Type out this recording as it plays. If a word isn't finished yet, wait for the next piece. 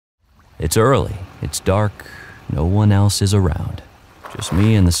It's early, it's dark, no one else is around. Just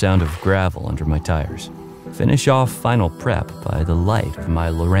me and the sound of gravel under my tires. Finish off final prep by the light of my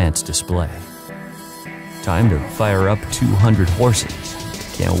Lowrance display. Time to fire up 200 horses.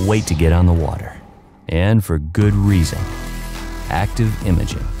 Can't wait to get on the water. And for good reason. Active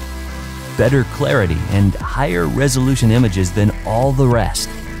imaging. Better clarity and higher resolution images than all the rest.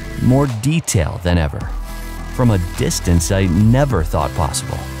 More detail than ever. From a distance I never thought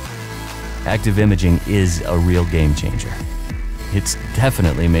possible. Active imaging is a real game changer. It's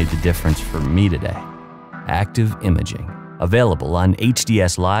definitely made the difference for me today. Active imaging. Available on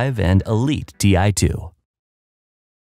HDS Live and Elite TI2.